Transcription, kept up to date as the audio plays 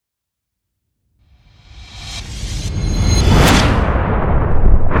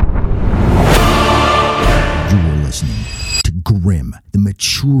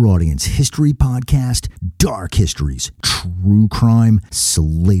mature audience history podcast, Dark Histories, true crime,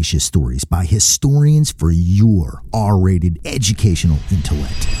 salacious stories by historians for your R-rated educational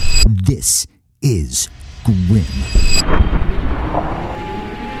intellect. This is Grim.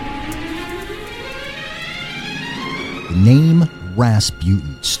 The name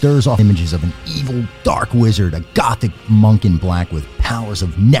Rasputin stirs off images of an evil, dark wizard, a gothic monk in black with powers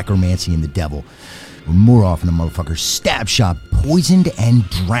of necromancy and the devil. Or more often, a motherfucker stab shot, poisoned and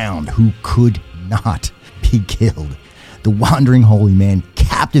drowned, who could not be killed. The wandering holy man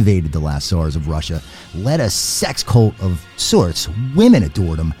captivated the last Tsars of Russia, led a sex cult of sorts. Women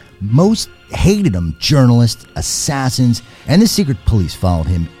adored him. Most hated him. Journalists, assassins, and the secret police followed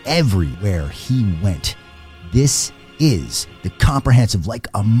him everywhere he went. This is the comprehensive, like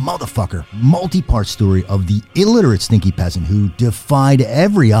a motherfucker, multi-part story of the illiterate stinky peasant who defied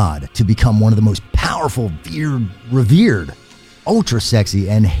every odd to become one of the most powerful, revered, ultra-sexy,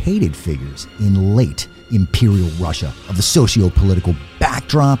 and hated figures in late Imperial Russia, of the socio-political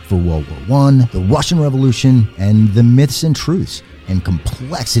backdrop for World War I, the Russian Revolution, and the myths and truths and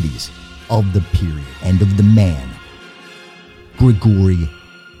complexities of the period and of the man, Grigory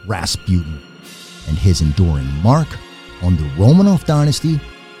Rasputin, and his enduring mark on the Romanov dynasty,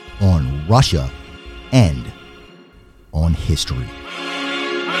 on Russia, and on history.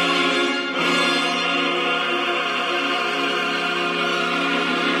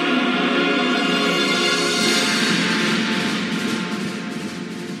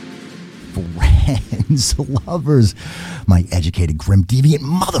 Friends, lovers, my educated, grim, deviant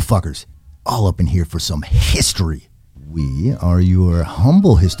motherfuckers, all up in here for some history. We are your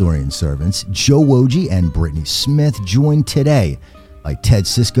humble historian servants, Joe Woji and Brittany Smith, joined today by Ted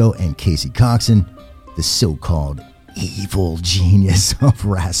Sisko and Casey Coxon, the so-called evil genius of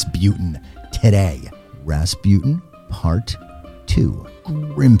Rasputin. Today, Rasputin Part 2.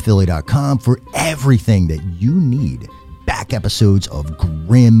 GrimPhilly.com for everything that you need. Back episodes of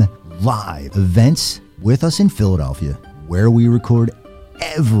Grim Live events with us in Philadelphia, where we record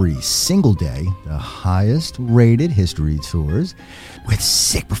every single day the highest rated history tours with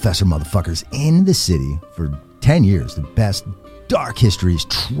sick professor motherfuckers in the city for 10 years. The best dark histories,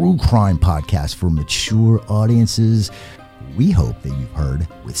 true crime podcast for mature audiences. We hope that you've heard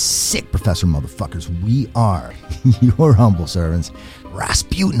with sick professor motherfuckers. We are your humble servants.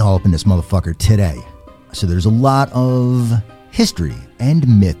 Rasputin all up in this motherfucker today. So there's a lot of history and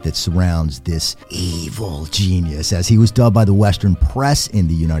myth that surrounds this evil genius, as he was dubbed by the Western press in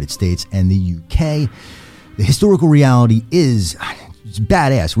the United States and the UK. The historical reality is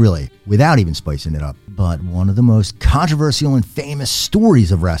badass, really, without even spicing it up. But one of the most controversial and famous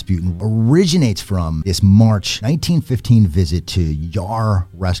stories of Rasputin originates from this March 1915 visit to Yar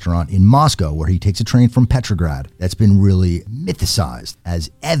restaurant in Moscow, where he takes a train from Petrograd. That's been really mythicized as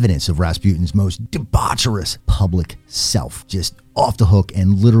evidence of Rasputin's most debaucherous public self, just off the hook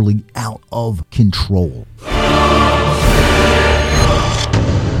and literally out of control.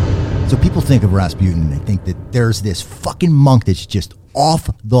 So people think of Rasputin and they think that there's this fucking monk that's just off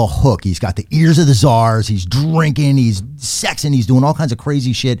the hook. He's got the ears of the czars, he's drinking, he's sexing, he's doing all kinds of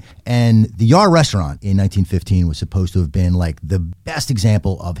crazy shit. And the Yar restaurant in 1915 was supposed to have been like the best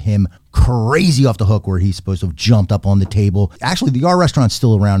example of him crazy off the hook, where he's supposed to have jumped up on the table. Actually, the Yar restaurant's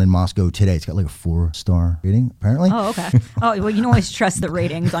still around in Moscow today. It's got like a 4-star rating, apparently. Oh, okay. Oh, well, you can always trust the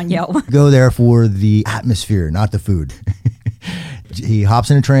ratings on Yelp. Go there for the atmosphere, not the food. He hops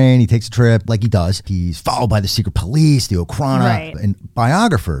in a train, he takes a trip like he does. He's followed by the secret police, the Okhrana, right. And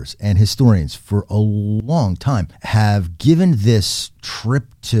biographers and historians for a long time have given this trip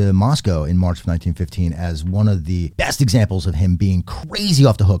to Moscow in March of 1915 as one of the best examples of him being crazy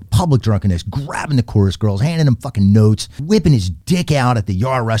off the hook, public drunkenness, grabbing the chorus girls, handing them fucking notes, whipping his dick out at the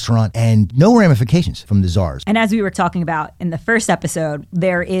Yar restaurant, and no ramifications from the czars. And as we were talking about in the first episode,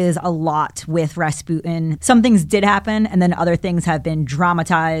 there is a lot with Rasputin. Some things did happen, and then other things have been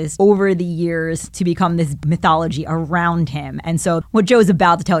dramatized over the years to become this mythology around him. And so what Joe's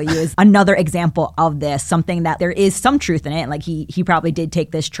about to tell you is another example of this, something that there is some truth in it. Like he probably did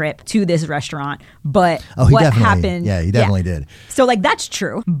take this trip to this restaurant, but what happened? Yeah, he definitely did. So like that's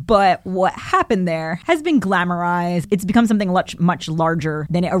true, but what happened there has been glamorized. It's become something much larger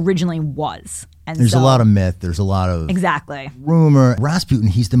than it originally was. And there's a lot of myth. There's a lot of exactly rumor. Rasputin,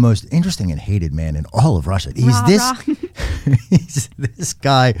 he's the most interesting and hated man in all of Russia. He's He's this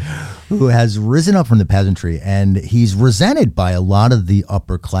guy who has risen up from the peasantry, and he's resented by a lot of the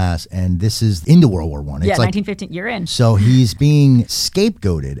upper class. And this is into World War One. Yeah, 1915. You're in. So he's being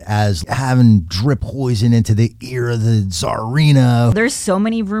scapegoated as having drip poison into the ear of the Tsarina. There's so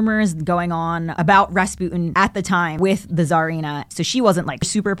many rumors going on about Rasputin at the time with the Tsarina. So she wasn't like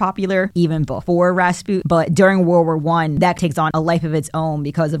super popular even before Rasputin, but during World War One, that takes on a life of its own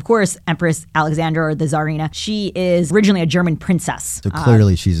because, of course, Empress Alexandra, or the Tsarina, she is originally a German princess. So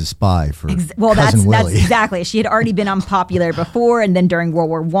clearly she's a spy for Cousin Willie. That's exactly. She had already been unpopular before, and then during World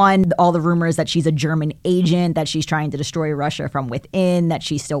War One, all the rumors that she's a German agent, that she's trying to destroy Russia from within, that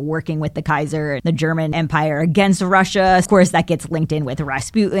she's still working with the Kaiser, the German Empire against Russia. Of course, that gets linked in with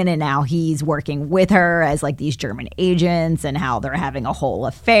Rasputin, and now he's working with her as like these German agents, and how they're having a whole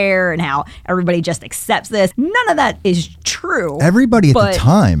affair, and how everybody just accepts this. None of that is true. Everybody at the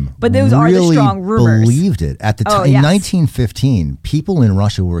time, but those really are the strong rumors. Believed it at the time. In 1915, people in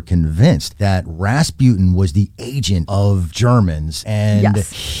Russia were convinced that Rasputin was the agent of Germans, and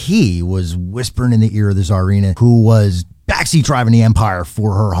he was whispering in the ear of the Tsarina, who was backseat driving the empire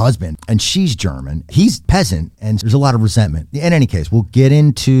for her husband. And she's German. He's peasant, and there's a lot of resentment. In any case, we'll get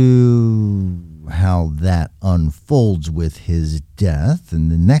into how that unfolds with his death in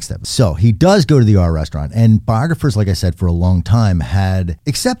the next episode. So he does go to the R restaurant, and biographers, like I said, for a long time had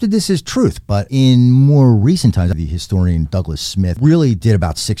accepted this as truth. But in more recent times, the historian Douglas Smith really did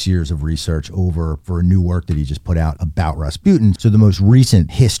about 6 years of research for a new work that he just put out about Rasputin. So the most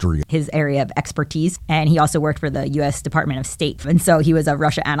recent history. His area of expertise, and he also worked for the U.S. Department of State. And so he was a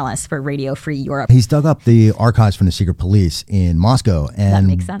Russia analyst for Radio Free Europe. He's dug up the archives from the secret police in Moscow. And that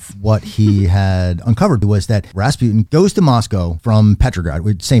makes sense. What he had uncovered was that Rasputin goes to Moscow from Petrograd,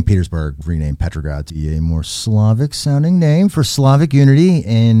 with St. Petersburg renamed Petrograd to be a more Slavic sounding name for Slavic unity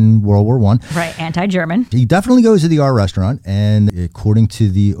in World War I. Right, anti-German. He definitely goes to the R restaurant, and according to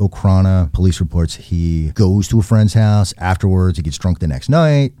the Okhrana police reports, he goes to a friend's house. Afterwards, he gets drunk the next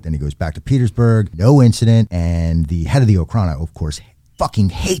night. Then he goes back to Petersburg. No incident. And the head of the Okhrana, of course, fucking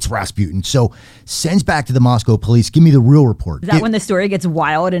hates Rasputin, so sends back to the Moscow police, give me the real report. Is that when the story gets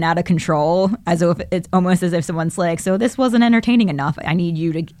wild and out of control? As if it's almost as if someone's like, so this wasn't entertaining enough, I need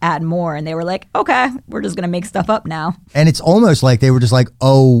you to add more. And they were like, okay, we're just going to make stuff up now. And it's almost like they were just like,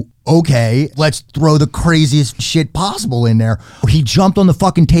 oh, okay, let's throw the craziest shit possible in there. He jumped on the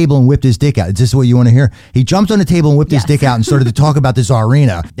fucking table and whipped his dick out. Is this what you want to hear? He jumped on the table and whipped his dick out and started to talk about the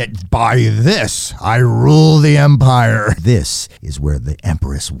Tsarina. By this, I rule the empire. This is where the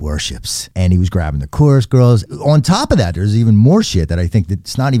empress worships. And he was grabbing the chorus girls. On top of that, there's even more shit that I think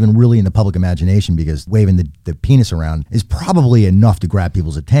that's not even really in the public imagination, because waving the penis around is probably enough to grab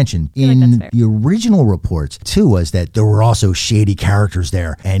people's attention. In the original reports, too, was that there were also shady characters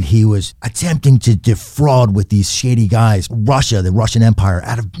there, and he was attempting to defraud with these shady guys, Russia, the Russian Empire,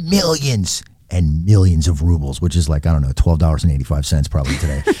 out of millions and millions of rubles, which is like, I don't know, $12.85 probably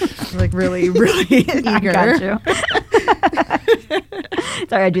today. Like really, really eager. I got you.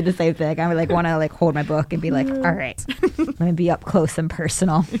 Sorry, I do the same thing. I would like want to like hold my book and be like, all right, let me be up close and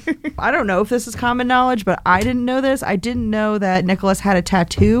personal. I don't know if this is common knowledge, but I didn't know this. I didn't know that Nicholas had a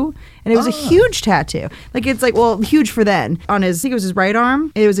tattoo, and it was a huge tattoo. Like, it's like, well, huge for then. On his, I think it was his right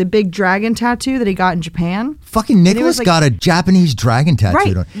arm. It was a big dragon tattoo that he got in Japan. Fucking Nicholas got a Japanese dragon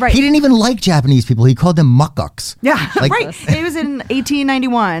tattooed on. Right. He didn't even like Japanese people. He called them muckucks. Yeah, like, right. It was in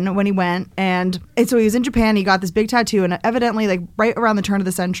 1891 when he went, and so he was in Japan. He got this big tattoo, and evidently, like right around the turn of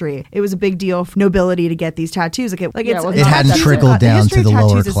the century, it was a big deal for nobility to get these tattoos. Like, it hadn't trickled down to the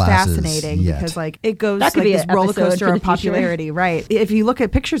lower classes. Fascinating yet. Because like it goes that could like be this roller coaster of popularity. Future. Right. If you look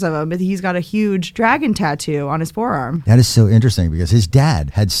at pictures of him, he's got a huge dragon tattoo on his forearm. That is so interesting, because his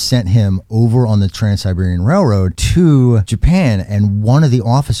dad had sent him over on the Trans-Siberian Railroad to Japan, and one of the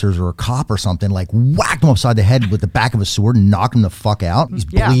officers, or a cop or something, like whacked him upside the head with the back of a sword and knocked him the fuck out. He's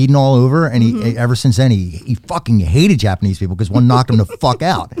bleeding all over, and he ever since then he fucking hated Japanese people because one knocked him the fuck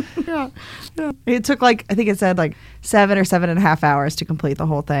out. Yeah. It took like, I think it said like 7 or 7.5 hours to complete the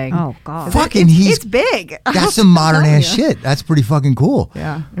whole thing. Oh god. Fucking it's big. That's some modern ass shit. That's pretty fucking cool.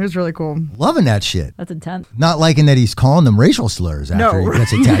 Yeah, it was really cool. Loving that shit. That's intense. Not liking that he's calling them racial slurs after he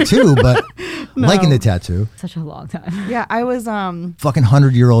gets a tattoo, but liking the tattoo. Such a long time. Yeah, I was fucking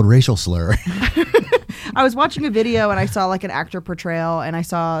 100-year-old racial slur. I was watching a video and I saw like an actor portrayal, and I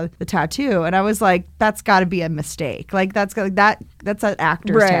saw the tattoo, and I was like, that's got to be a mistake. Like that's an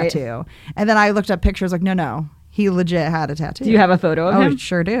actor's tattoo. And then I looked up pictures, like no, he legit had a tattoo. Do you have a photo of him? I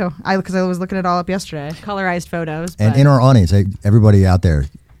sure do. Because I was looking it all up yesterday. Colorized photos. And in our audience, everybody out there,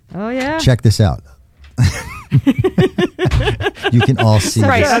 oh yeah, check this out. You can all see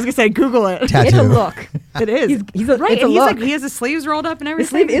Right. this I was gonna say, Google it. tattoo. It's a look. It is. He's a, Right. It's a And he's look. like, he has his sleeves rolled up and His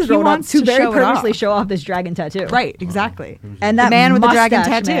everything. sleeve is He rolled up wants to very show it off. purposely show off this dragon tattoo. Right. Exactly. And The that man with the dragon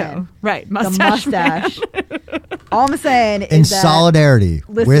mustache tattoo. man. Right. The Mustache. mustache. All I'm saying in is that solidarity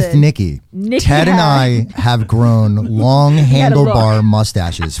with listen, Nikki, Nikki Ted and I have grown long had a look. handlebar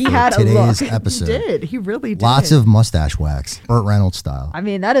mustaches He for had a today's look. episode. He did. He really did. Lots of mustache wax, Burt Reynolds style. I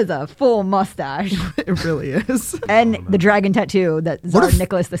mean, that is a full mustache. It really is. And the dragon tattoo that What Tsar if-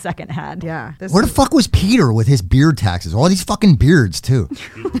 Nicholas II had. Yeah. This Where the is- fuck was Peter with his beard taxes? All these fucking beards too.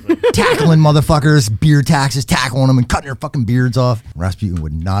 Tackling motherfuckers, beard taxes, tackling them and cutting their fucking beards off. Rasputin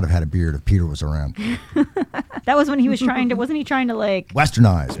would not have had a beard if Peter was around. That was when he was trying to, wasn't he trying to like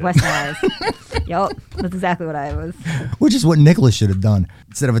Westernized, westernize? Yup, that's exactly what I was. which is what Nicholas should have done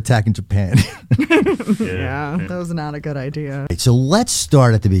instead of attacking Japan. Yeah. That was not a good idea. So let's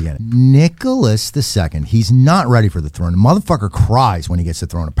start at the beginning. Nicholas II, he's not ready for the throne. The motherfucker cries when he gets the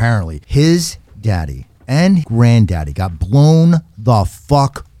throne. Apparently, his daddy and granddaddy got blown the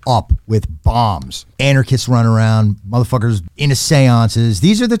fuck up with bombs. Anarchists run around, motherfuckers into seances.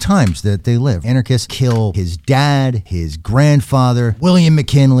 These are the times that they live. Anarchists kill his dad, his grandfather, William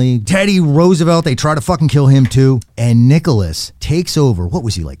McKinley, Teddy Roosevelt. They try to fucking kill him too. And Nicholas takes over. What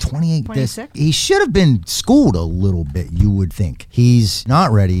was he, like 28? 26? He should have been schooled a little bit, you would think. He's not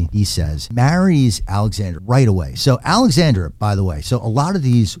ready, he says. Marries Alexandra right away. So Alexandra, by the way, so a lot of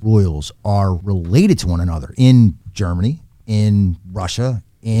these royals are related to one another in Germany, in Russia,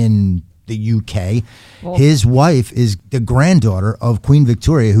 in the UK. His wife is the granddaughter of Queen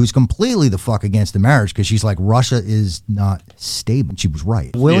Victoria, who's completely the fuck against the marriage because she's like, Russia is not stable. She was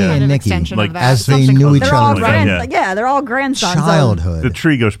right. Willie Kind and of Nikki, extension like, of that. as they Something knew close. each They're all other Something like grand, that. yeah, they're all grandsons. of- childhood, The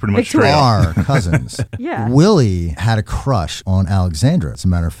tree goes pretty much Victoria. straight up. are cousins. Yeah. Willie had a crush on Alexandra, as a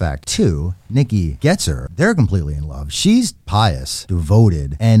matter of fact, too. Nikki gets her. They're completely in love. She's pious,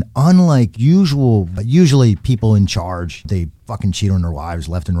 devoted, and unlike usually people in charge, they fucking cheat on their wives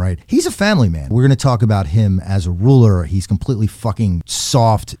left and right. He's a family man. We're going to talk about him as a ruler. He's completely fucking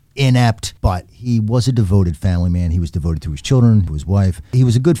soft, inept, but he was a devoted family man. He was devoted to his children, to his wife. He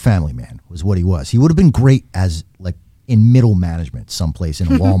was a good family man, was what he was. He would have been great as, like, in middle management someplace in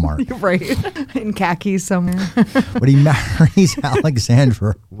a Walmart. Right. In khakis somewhere. But he marries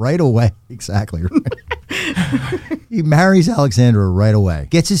Alexandra right away. Exactly. He marries Alexandra right away.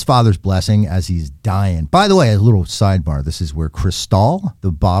 Gets his father's blessing as he's dying. By the way, a little sidebar. This is where Cristal,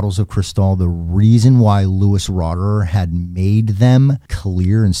 the bottles of Cristal, the reason why Louis Roederer had made them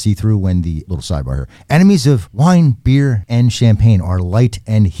clear and see-through when the little sidebar here. Enemies of wine, beer, and champagne are light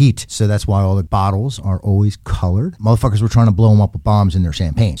and heat. So that's why all the bottles are always colored. Motherfuckers were trying to blow them up with bombs in their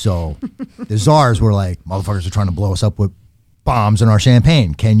champagne. So the czars were like, motherfuckers are trying to blow us up with bombs in our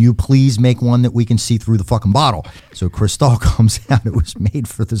champagne. Can you please make one that we can see through the fucking bottle? So Cristal comes out. It was made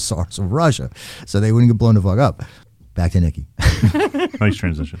for the Tsars of Russia, so they wouldn't get blown the fuck up. Back to Nikki. Nice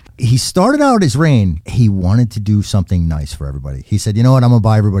transition. He started out his reign. He wanted to do something nice for everybody. He said, you know what? I'm going to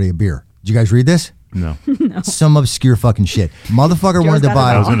buy everybody a beer. Did you guys read this? No. Some obscure fucking shit. Motherfucker wanted to got it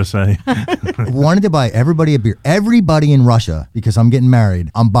buy I was going to say. wanted to buy everybody a beer. Everybody in Russia, because I'm getting married,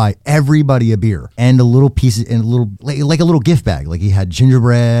 I'm buy everybody a beer and a little piece and a little like a little gift bag. Like he had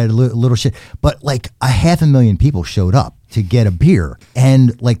gingerbread, little shit. But like 500,000 people showed up to get a beer,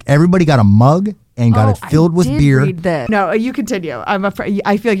 and like everybody got a mug and got it filled with beer. No, you continue. I'm afraid.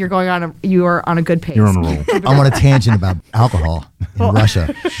 I feel like you're going on. You are on a good pace. You're on a roll. I'm on a tangent about alcohol in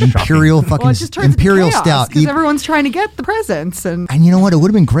Russia. Imperial fucking Well, it just turns Imperial stout. because everyone's trying to get the presents and. And you know what? It would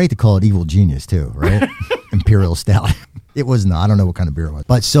have been great to call it Evil Genius too, right? Imperial Stout. It was not. I don't know what kind of beer it was.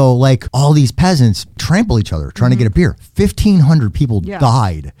 But so like all these peasants trample each other trying to get a beer. 1,500 people Yeah.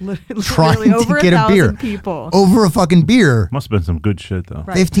 died Literally trying over to get a beer. 1,000 people. Over a fucking beer. Must have been some good shit, though.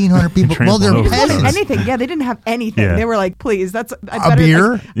 Right. 1,500 people. Well, they're Trampled over peasants. Anything. Yeah, they didn't have anything. Yeah. They were like, please, that's A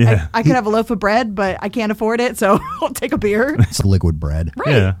beer? Yeah. I could have a loaf of bread, but I can't afford it, so I'll take a beer. It's liquid bread.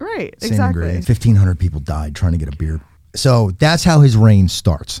 Right, Yeah. right, Same exactly. ingredient. 1,500 people died trying to get a beer. So that's how his reign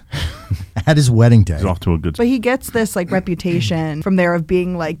starts. At his wedding day. He's off to a good But he gets this like reputation from there of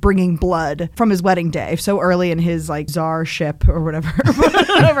being like bringing blood from his wedding day so early in his like czarship or whatever.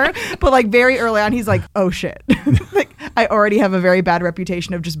 But like very early on, he's like, oh shit. Like I already have a very bad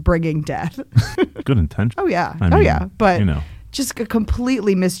reputation of just bringing death. good intention. Oh yeah. I Oh mean, yeah. But you know. just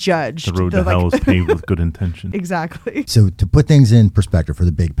completely misjudged. The road to hell is paved with good intention. Exactly. So to put things in perspective for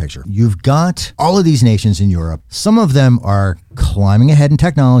the big picture, you've got all of these nations in Europe. Some of them are climbing ahead in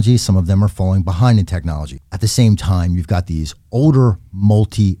technology. Some of them are falling behind in technology. At the same time, you've got these older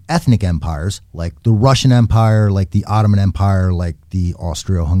multi-ethnic empires like the Russian Empire, like the Ottoman Empire, like the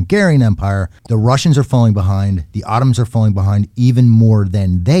Austro-Hungarian Empire. The Russians are falling behind. The Ottomans are falling behind even more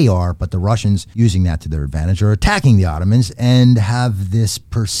than they are, but the Russians, using that to their advantage, are attacking the Ottomans and have this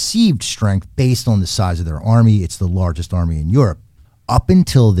perceived strength based on the size of their army. It's the largest army in Europe. Up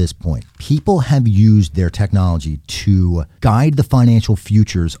until this point, people have used their technology to guide the financial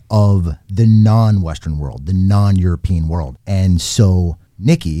futures of the non-Western world, the non-European world. And so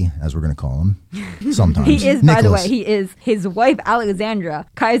Nicky, as we're going to call him, sometimes. He is, Nicholas, by the way, he is his wife Alexandra,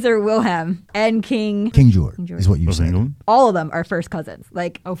 Kaiser Wilhelm, and King George is what you Of said. England? all of them are first cousins.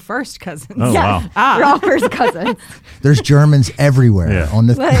 Like, Oh, first cousins. Oh, yes, wow. they're all first cousins. There's Germans everywhere Yeah. on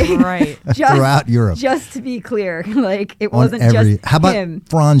the Like, Right. just, throughout Europe. Just to be clear, like it On wasn't every. just How about him.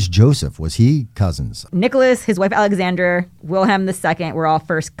 Franz Joseph? Was he cousins? Nicholas, his wife Alexander, Wilhelm II were all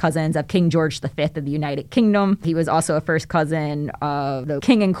first cousins of King George V of the United Kingdom. He was also a first cousin of the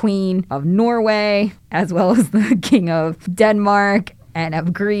King and Queen of Norway, as well as the King of Denmark and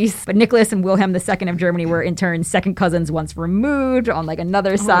of Greece. But Nicholas and Wilhelm II of Germany were in turn second cousins once removed on like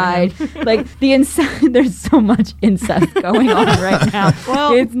another side. Like the there's so much incest going on right now.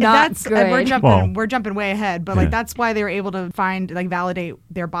 Well, it's not that's good. we're jumping way ahead, but Yeah. like that's why they were able to validate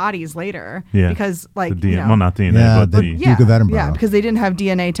their bodies later. Yeah. Because like The you DNA, know, well, not DNA, Yeah, but the- the yeah, Duke of Edinburgh. Yeah, because they didn't have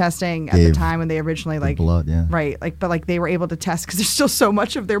DNA testing at the Gave time when they originally like blood, yeah. right, like but like they were able to test because there's still so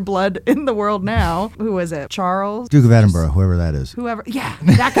much of their blood in the world now. Who was it? Charles? Duke of Edinburgh, whoever that is. Whoever, yeah,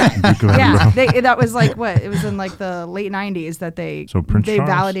 that guy. Duke of Yeah, Edinburgh. that was like what it was in like the late '90s that So Prince they Charles?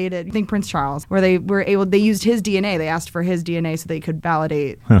 validated. I think Prince Charles, where they used his DNA. They asked for his DNA so they could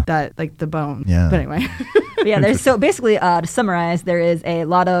validate that like the bone. Yeah. But anyway, But yeah, there's so basically to summarize, there is a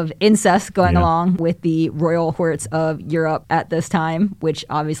lot of incest going Yeah. along with the royal courts of Europe at this time, which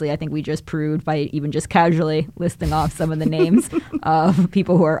obviously I think we just proved by even just casually listing off some of the names of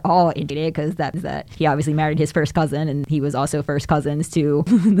people who are all into it, because that he obviously married his first cousin, and he was also first cousins to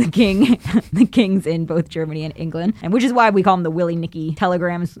the kings in both Germany and England, and which is why we call them the Willie Nicky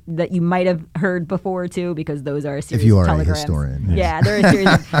telegrams that you might have heard before too, because those are a series you of are a telegrams. historian. Yeah, there are a series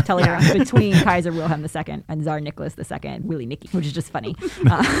of telegrams between Kaiser Wilhelm II and Tsar Nicholas II, Willie Nicky, which is just funny.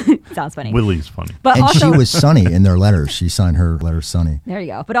 Sounds funny. Willie's funny. But And also, she was Sunny in their letters. She signed her letter Sunny. there you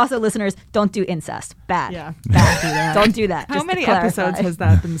go. But also, listeners, don't do incest. Bad. Yeah. Bad. Don't do that. how just to many clarify. episodes has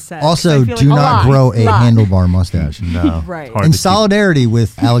that been said? 'Cause Also, I feel do like not lot. grow a Lot. handlebar mustache. No. Right. Hard In to keep. solidarity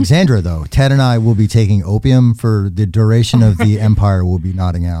with Alexandra, though, Ted and I will be taking opium for the duration of the empire. We'll be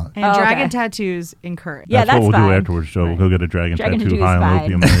nodding out. And Oh, dragon okay. tattoos encouraged. Yeah, That's what that's we'll do fine. afterwards, Joe. Right. We'll go get a dragon Dragon tattoo tattoo high is on fine.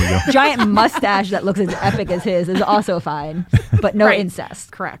 opium. There you go. Giant mustache that looks as epic as his is also fine, but no Right.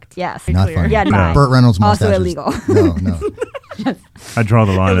 incest. Correct. Yes. Very Not clear. funny. Yeah, no. Burt Reynolds Also mustaches. illegal. No. I draw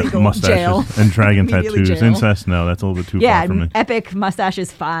the line at Illegal. mustaches Jail. and dragon Immediately tattoos. jail. Incest, no, that's a little bit too Yeah, far for me. epic mustache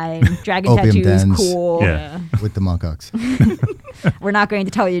is fine. Dragon Opium tattoo is dens. cool. Yeah. With the monkucks. We're not going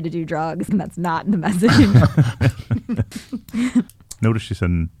to tell you to do drugs, and that's not the message. Notice she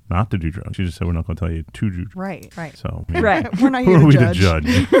said not to do drugs. She just said we're not going to tell you to do drugs. Right. Right. So, Right. We're not who here are to we judge. to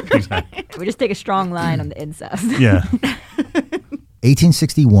judge? Exactly. We just take a strong line on the incest. Yeah.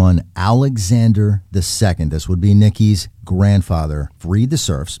 1861, Alexander II, this would be Nicky's grandfather, freed the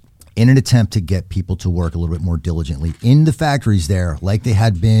serfs in an attempt to get people to work a little bit more diligently in the factories there, like they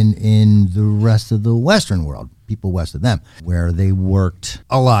had been in the rest of the Western world, people west of them, where they worked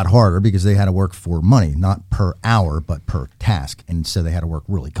a lot harder because they had to work for money, not per hour, but per task. And so they had to work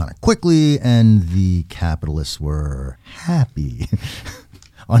really kind of quickly, and the capitalists were happy.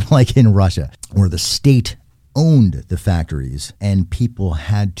 Unlike in Russia, where the state owned the factories and people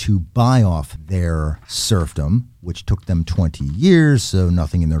had to buy off their serfdom, which took them 20 years, so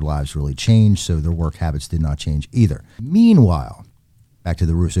nothing in their lives really changed, so their work habits did not change either. Meanwhile, back to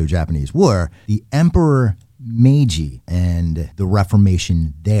the Russo-Japanese War, the Emperor Meiji and the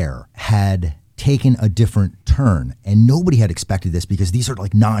Reformation there had taken a different turn, and nobody had expected this because these are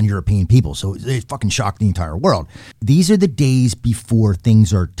like non-European people, so it fucking shocked the entire world. These are the days before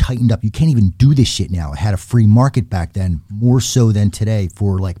things are tightened up. You can't even do this shit now. It had a free market back then, more so than today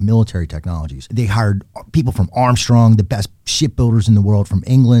for like military technologies. They hired people from Armstrong, the best shipbuilders in the world, from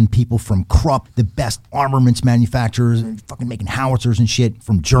England, people from Krupp, the best armaments manufacturers, fucking making howitzers and shit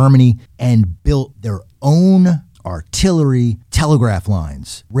from Germany, and built their own artillery, telegraph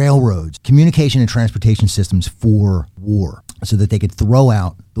lines, railroads, communication and transportation systems for war so that they could throw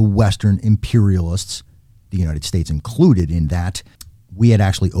out the Western imperialists the United States included in that. We had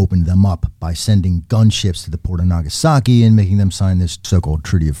actually opened them up by sending gunships to the port of Nagasaki and making them sign this so-called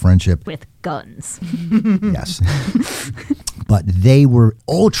Treaty of Friendship. With guns. Yes. But they were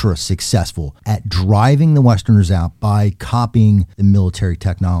ultra successful at driving the Westerners out by copying the military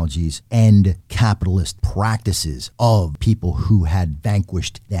technologies and capitalist practices of people who had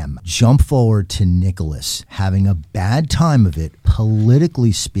vanquished them. Jump forward to Nicholas having a bad time of it.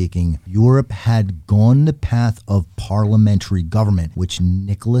 Politically speaking, Europe had gone the path of parliamentary government, which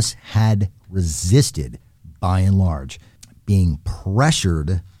Nicholas had resisted by and large, being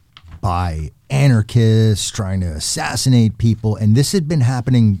pressured by anarchists trying to assassinate people. And this had been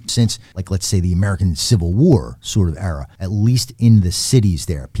happening since, like, let's say the American Civil War sort of era, at least in the cities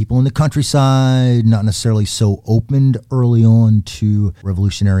there. People in the countryside, not necessarily so opened early on to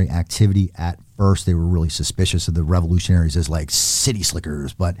revolutionary activity at first. They were really suspicious of the revolutionaries as like city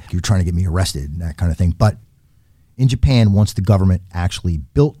slickers, but you're trying to get me arrested and that kind of thing. But in Japan, once the government actually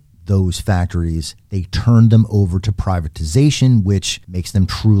built those factories, they turned them over to privatization, which makes them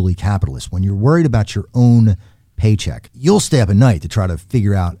truly capitalist. When you're worried about your own paycheck, you'll stay up at night to try to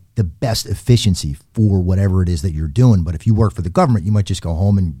figure out the best efficiency for whatever it is that you're doing. But if you work for the government, you might just go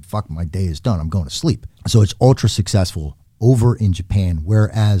home and fuck, my day is done, I'm going to sleep. So it's ultra successful over in Japan,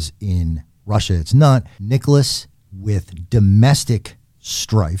 whereas in Russia it's not. Nicholas, with domestic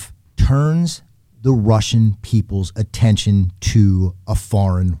strife, turns the Russian people's attention to a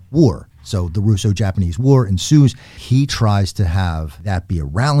foreign war. So the Russo-Japanese War ensues. He tries to have that be a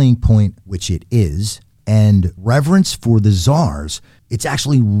rallying point, which it is. And reverence for the czars, it's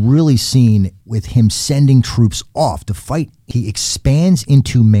actually really seen with him sending troops off to fight. He expands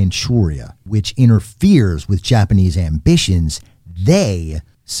into Manchuria, which interferes with Japanese ambitions. They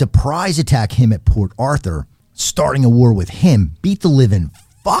surprise attack him at Port Arthur, starting a war with him, beat the living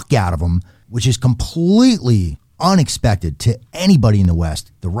fuck out of him, which is completely unexpected to anybody in the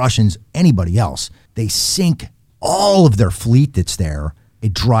West, the Russians, anybody else. They sink all of their fleet that's there.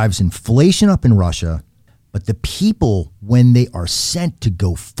 It drives inflation up in Russia. But the people, when they are sent to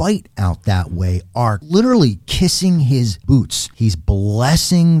go fight out that way, are literally kissing his boots. He's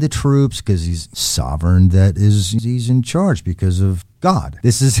blessing the troops because he's sovereign, he's in charge because of God.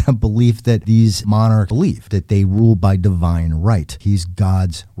 This is a belief that these monarchs believe, that they rule by divine right. He's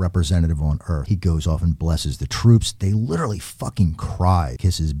God's representative on earth. He goes off and blesses the troops. They literally fucking cry,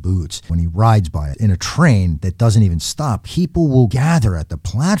 kiss his boots. When he rides by it in a train that doesn't even stop, people will gather at the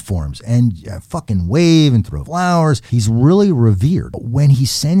platforms and fucking wave and throw flowers. He's really revered. But when he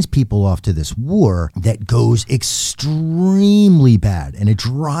sends people off to this war that goes extremely bad and it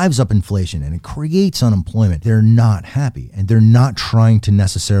drives up inflation and it creates unemployment, they're not happy and they're not trying to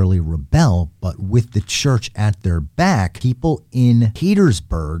necessarily rebel, but with the church at their back, people in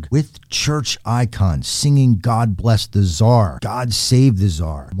Petersburg with church icons singing God Bless the Tsar, God Save the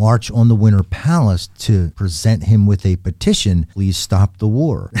Tsar, march on the Winter Palace to present him with a petition, please stop the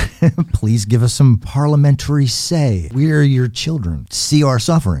war. Please give us some parliamentary say. We are your children. See our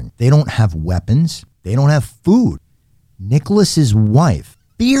suffering. They don't have weapons. They don't have food. Nicholas's wife,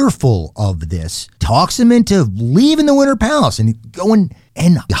 fearful of this, talks him into leaving the Winter Palace and going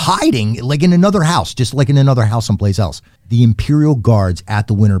and hiding like in another house, just like in another house someplace else. The Imperial Guards at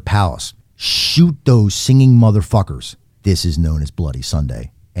the Winter Palace shoot those singing motherfuckers. This is known as Bloody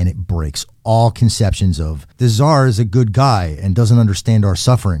Sunday, and it breaks all conceptions of the Tsar is a good guy and doesn't understand our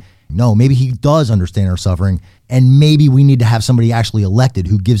suffering. No, maybe he does understand our suffering, and maybe we need to have somebody actually elected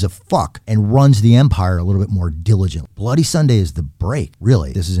who gives a fuck and runs the empire a little bit more diligently. Bloody Sunday is the break,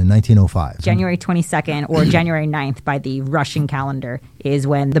 really. This is in 1905. January 22nd or January 9th by the Russian calendar is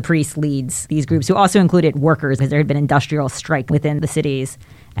when the priest leads these groups, who also included workers because there had been industrial strike within the cities.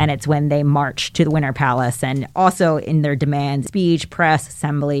 And it's when they march to the Winter Palace, and also in their demands, speech, press,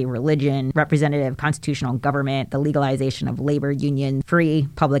 assembly, religion, representative, constitutional government, the legalization of labor unions, free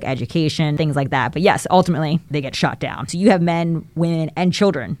public education, things like that. But yes, ultimately, they get shot down. So you have men, women, and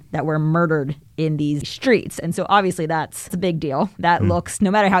children that were murdered in these streets. And so obviously that's a big deal. That looks,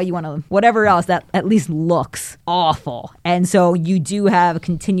 no matter how you want to, whatever else, that at least looks awful. And so you do have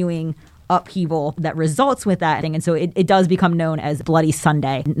continuing upheaval that results with that thing. And so it does become known as Bloody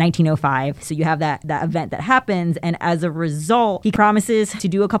Sunday, 1905. So you have that event that happens. And as a result, he promises to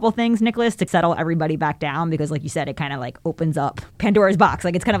do a couple things, Nicholas, to settle everybody back down. Because like you said, it kind of like opens up Pandora's box.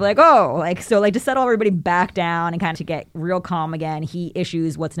 Like it's kind of like, to settle everybody back down and kind of to get real calm again, he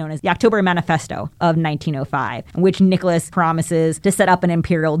issues what's known as the October Manifesto of 1905, in which Nicholas promises to set up an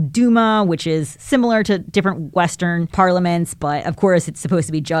Imperial Duma, which is similar to different Western parliaments. But of course, it's supposed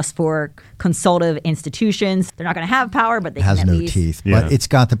to be just for consultative institutions. They're not going to have power, but they Has can at no least teeth, Yeah. but it's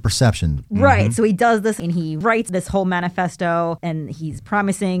got the perception. Right. So he does this and he writes this whole manifesto and he's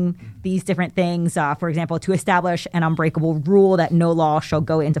promising these different things. For example, to establish an unbreakable rule that no law shall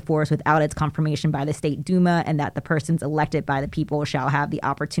go into force without its confirmation by the State Duma, and that the persons elected by the people shall have the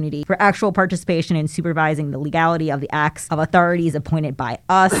opportunity for actual participation in supervising the legality of the acts of authorities appointed by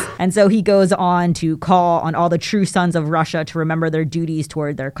us. And so he goes on to call on all the true sons of Russia to remember their duties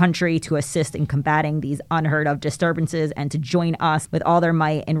toward their country, to assist in combating these unheard of disturbances, and to join us with all their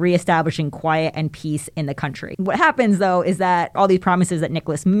might in reestablishing quiet and peace in the country. What happens, though, is that all these promises that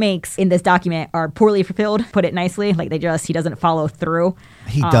Nicholas makes in this document are poorly fulfilled, put it nicely. Like he doesn't follow through.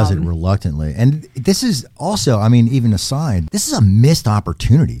 He does it reluctantly. And this is also, I mean, even aside, this is a missed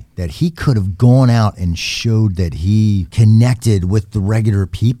opportunity that he could have gone out and showed that he connected with the regular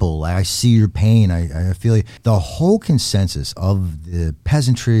people. I see your pain. I feel you. The whole consensus of the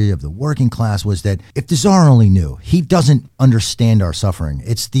peasantry, of the working class, was that if the Tsar only knew, he doesn't understand our suffering.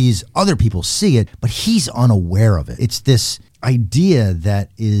 It's these other people see it, but he's unaware of it. It's this idea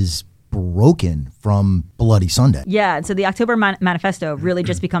that is broken from Bloody Sunday. Yeah, so the October Manifesto really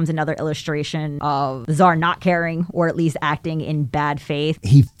just becomes another illustration of the Tsar not caring, or at least acting in bad faith.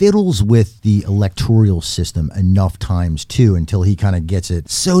 He fiddles with the electoral system enough times too until he kind of gets it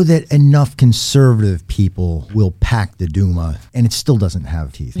so that enough conservative people will pack the Duma, and it still doesn't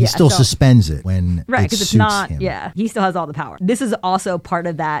have teeth. He still suspends it when right, it because it's suits not, him. yeah, he still has all the power. This is also part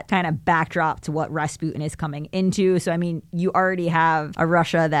of that kind of backdrop to what Rasputin is coming into. So, I mean, you already have a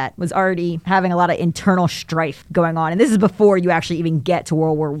Russia that was already having a lot of internal strife going on. And this is before you actually even get to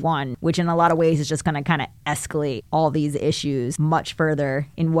World War I, which in a lot of ways is just going to kind of escalate all these issues much further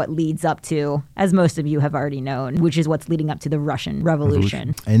in what leads up to, as most of you have already known, which is what's leading up to the Russian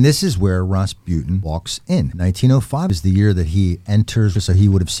Revolution. And this is where Rasputin walks in. 1905 is the year that he enters, so he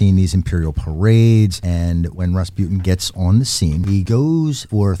would have seen these imperial parades. And when Rasputin gets on the scene, he goes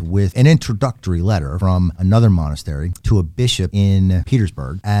forth with an introductory letter from another monastery to a bishop in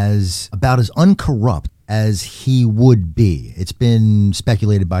Petersburg as about as uncorrupt as he would be. It's been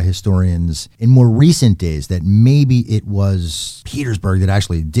speculated by historians in more recent days that maybe it was Petersburg that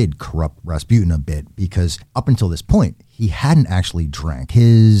actually did corrupt Rasputin a bit, because up until this point, he hadn't actually drank.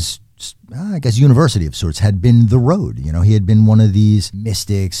 His I guess university of sorts had been the road. You know, he had been one of these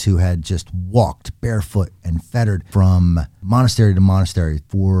mystics who had just walked barefoot and fettered from monastery to monastery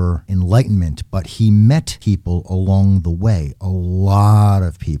for enlightenment, but he met people along the way, a lot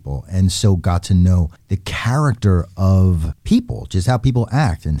of people, and so got to know the character of people, just how people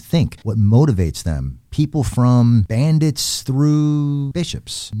act and think, what motivates them. People from bandits through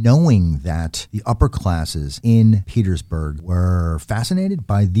bishops, knowing that the upper classes in Petersburg were fascinated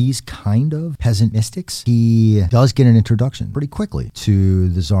by these kind of peasant mystics. He does get an introduction pretty quickly to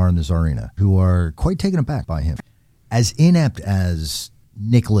the Tsar and the Tsarina, who are quite taken aback by him. As inept as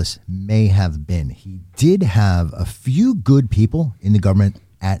Nicholas may have been, he did have a few good people in the government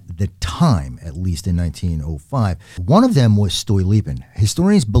at the time, at least in 1905. One of them was Stolypin.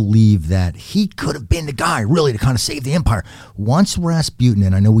 Historians believe that he could have been the guy, really, to kind of save the empire. Once Rasputin,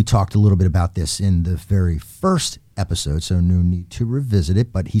 and I know we talked a little bit about this in the very first episode, so no need to revisit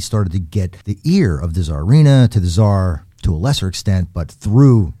it, but he started to get the ear of the Tsarina, to the Tsar to a lesser extent, but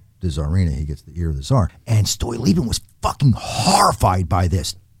through the Tsarina, he gets the ear of the Tsar. And Stolypin was fucking horrified by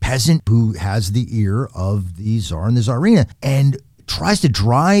this peasant who has the ear of the Tsar and the Tsarina, and tries to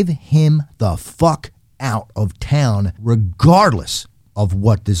drive him the fuck out of town, regardless of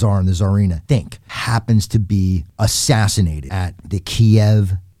what the Tsar and the Tsarina think. Happens to be assassinated at the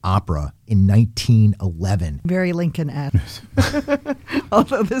Kiev Opera in 1911. Very Lincoln-esque.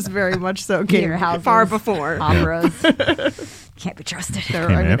 Although this very much so came Beer houses, far before. Operas. Can't be trusted.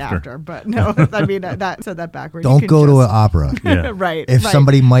 After, but no, I mean, that said that backwards. Don't go to an opera. Yeah. Right. If right,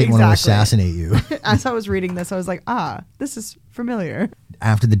 somebody might want to exactly. assassinate you. As I was reading this, I was like, this is familiar.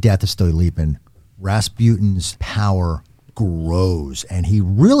 After the death of Stolypin, Rasputin's power grows, and he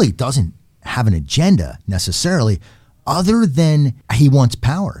really doesn't have an agenda necessarily, other than he wants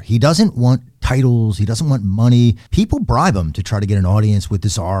power. He doesn't want titles. He doesn't want money. People bribe him to try to get an audience with the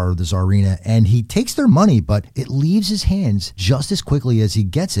Tsar or the Tsarina, and he takes their money, but it leaves his hands just as quickly as he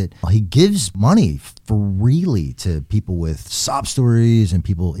gets it. He gives money freely to people with sob stories and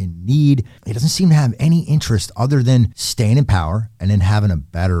people in need. He doesn't seem to have any interest other than staying in power and then having a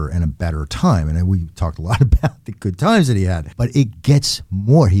better and a better time. And we talked a lot about the good times that he had, but it gets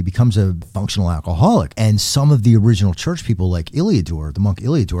more. He becomes a functional alcoholic, and some of the original church people like Iliador, the monk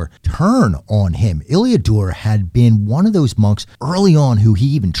Iliador, turn on him. Iliador had been one of those monks early on who he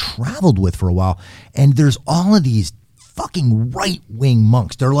even traveled with for a while, and there's all of these fucking right-wing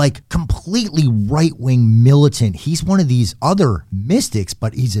monks. They're like completely right-wing militant. He's one of these other mystics,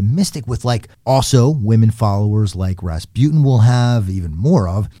 but he's a mystic with like also women followers like Rasputin will have even more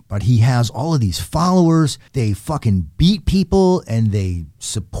of. But he has all of these followers. They fucking beat people and they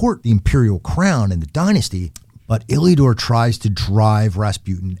support the imperial crown and the dynasty. But Isildur tries to drive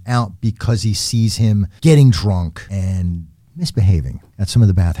Rasputin out because he sees him getting drunk and misbehaving at some of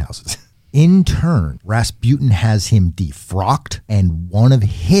the bathhouses. In turn, Rasputin has him defrocked, and one of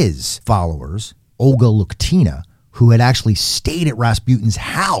his followers, Olga Luktina, who had actually stayed at Rasputin's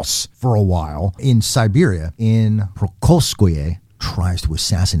house for a while in Siberia, in Prokolskoye, tries to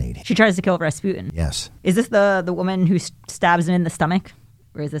assassinate him. She tries to kill Rasputin. Yes. Is this the woman who stabs him in the stomach?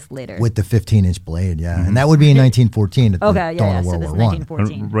 Or is this later? With the 15-inch blade, yeah. And that would be in 1914 at the dawn of World so this is War I.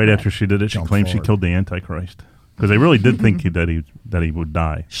 1914. Right after she did it, she Jump claimed she forward. killed the Antichrist. Because they really did think that he would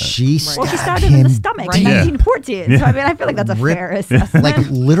die. She stabbed, Well, she stabbed him in the stomach in Yeah. 1914. So, I mean, I feel like that's a fair assessment. like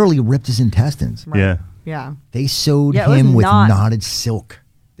literally ripped his intestines. Yeah. Yeah. They sewed Yeah, it was him with not- knotted silk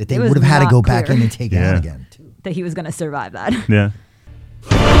that they it was would have had to not go back clear. in and take Yeah. out again. that he was going to survive that. Yeah.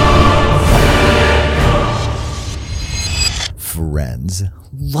 Friends,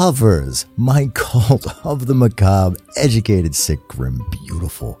 lovers, my cult of the macabre, educated, sick, grim,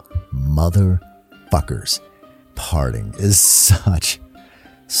 beautiful motherfuckers. Parting is such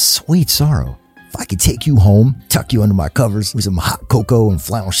sweet sorrow. If I could take you home, tuck you under my covers with some hot cocoa and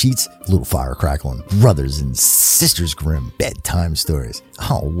flannel sheets, a little fire crackling, brothers and sisters grim bedtime stories,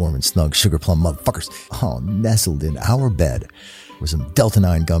 all warm and snug sugar plum motherfuckers, all nestled in our bed with some Delta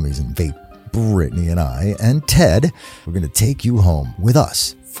 9 gummies and vape. Brittany and I and Ted, we're going to take you home with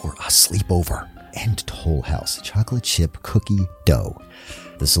us for a sleepover and Toll House chocolate chip cookie dough.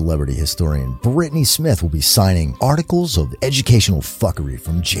 The celebrity historian Brittany Smith will be signing articles of educational fuckery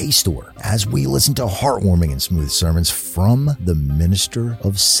from JSTOR as we listen to heartwarming and smooth sermons from the minister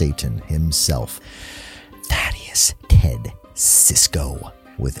of Satan himself, Thaddeus Ted Sisko,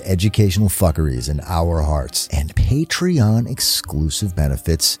 with educational fuckeries in our hearts and Patreon exclusive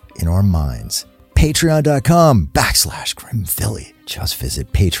benefits in our minds. Patreon.com/GrimPhilly. Just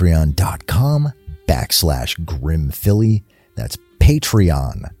visit patreon.com/GrimPhilly. That's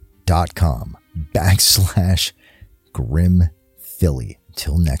patreon.com/GrimPhilly.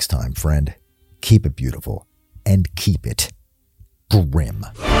 Till next time, friend, keep it beautiful and keep it grim.